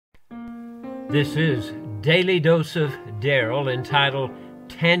This is Daily Dose of Daryl, entitled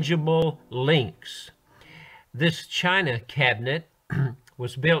Tangible Links. This china cabinet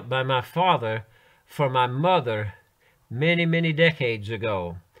was built by my father for my mother many decades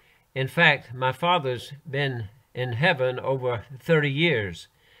ago. In fact, my father's been in heaven over 30 years.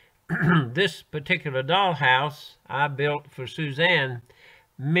 This particular dollhouse I built for Suzanne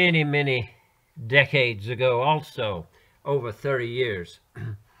many decades ago, also over 30 years.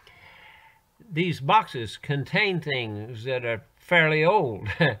 These boxes contain things that are fairly old,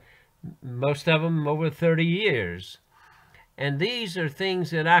 most of them over 30 years. And these are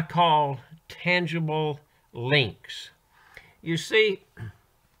things that I call tangible links. You see,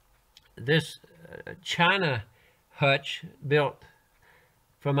 this china hutch built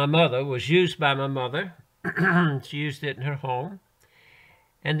for my mother was used by my mother. She used it in her home.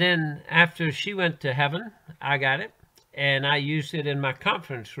 And then after she went to heaven, I got it, and I used it in my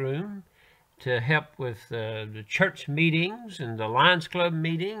conference room to help with the church meetings and the Lions Club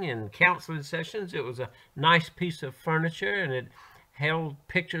meeting and counseling sessions. It was a nice piece of furniture, and it held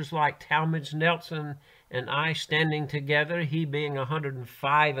pictures like Talmadge Nelson and I standing together, he being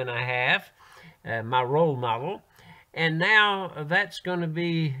 105 and a half, my role model. And now that's going to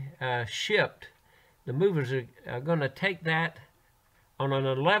be shipped. The movers are going to take that on an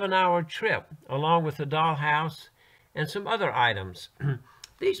 11-hour trip, along with the dollhouse and some other items.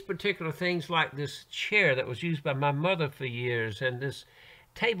 These particular things, like this chair that was used by my mother for years, and this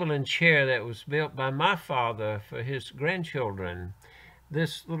table and chair that was built by my father for his grandchildren,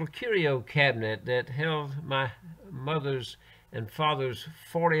 this little curio cabinet that held my mother's and father's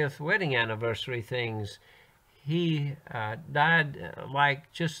 40th wedding anniversary things. He died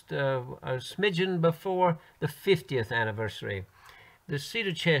like just a smidgen before the 50th anniversary. The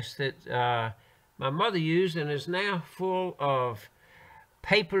cedar chest that my mother used and is now full of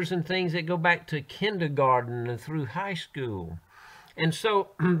papers and things that go back to kindergarten and through high school. And so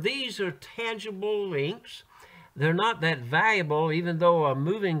these are tangible links. They're not that valuable, even though a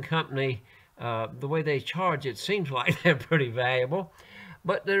moving company, the way they charge, it seems like they're pretty valuable,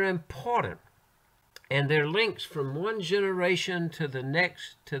 but they're important. And they're links from one generation to the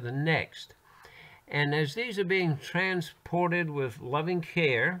next. And as these are being transported with loving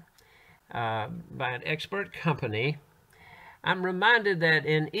care by an expert company, I'm reminded that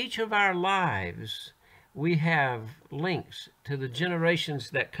in each of our lives, we have links to the generations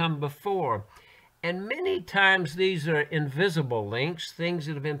that come before. And many times these are invisible links, things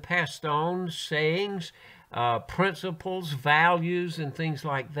that have been passed on, sayings, principles, values, and things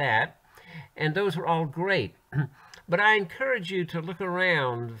like that. And those are all great. But I encourage you to look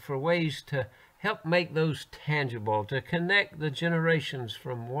around for ways to help make those tangible, to connect the generations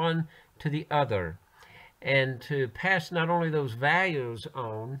from one to the other, and to pass not only those values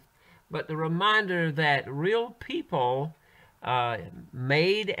on, but the reminder that real people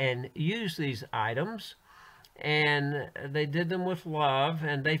made and used these items, and they did them with love,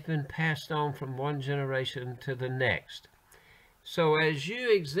 and they've been passed on from one generation to the next. So as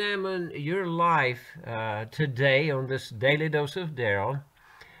you examine your life today on this Daily Dose of Daryl,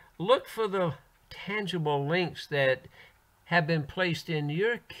 look for the tangible links that have been placed in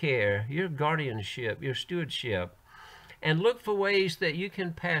your care, your guardianship, your stewardship, and look for ways that you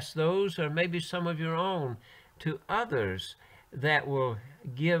can pass those, or maybe some of your own, to others that will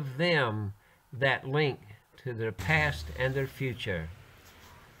give them that link to their past and their future.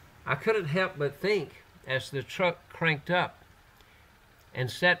 I couldn't help but think, as the truck cranked up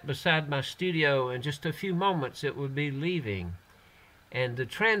and sat beside my studio, in just a few moments it would be leaving, and the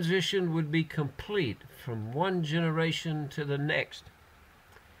transition would be complete from one generation to the next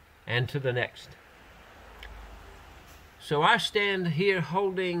and to the next. So I stand here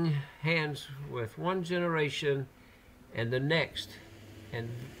holding hands with one generation and the next, and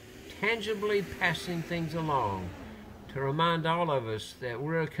tangibly passing things along to remind all of us that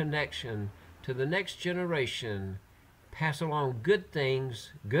we're a connection to the next generation, pass along good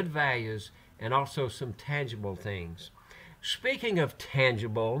things, good values, and also some tangible things. Speaking of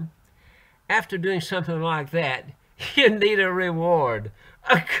tangible, after doing something like that, you need a reward,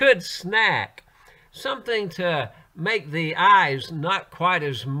 a good snack, something to make the eyes not quite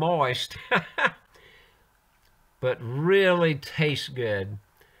as moist, but really taste good.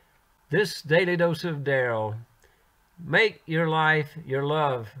 This Daily Dose of Daryl, make your life, your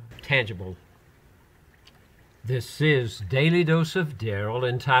love, tangible. This is Daily Dose of Daryl,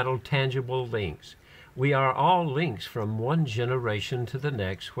 entitled Tangible Links. We are all links from one generation to the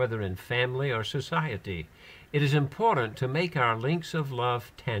next, whether in family or society. It is important to make our links of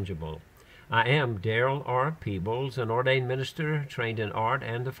love tangible. I am Daryl R. Peebles, an ordained minister trained in art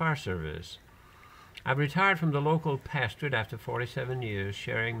and the fire service. I've retired from the local pastorate after 47 years,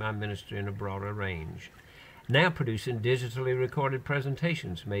 sharing my ministry in a broader range. Now producing digitally recorded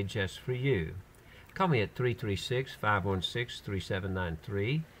presentations made just for you. Call me at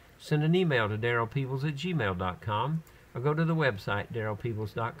 336-516-3793. Send an email to darrellpeebles@gmail.com or go to the website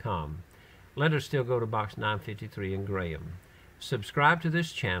darrellpeebles.com. Letters still go to Box 953 in Graham. Subscribe to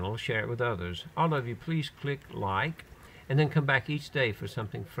this channel, share it with others. All of you, please click like, and then come back each day for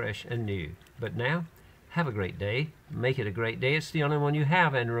something fresh and new. But now, have a great day. Make it a great day. It's the only one you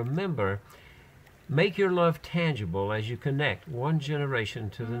have. And remember, make your love tangible as you connect one generation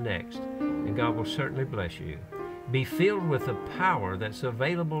to the next, and God will certainly bless you. Be filled with the power that's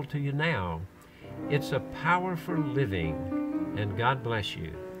available to you now. It's a power for living, and God bless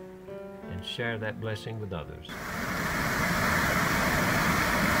you. And share that blessing with others.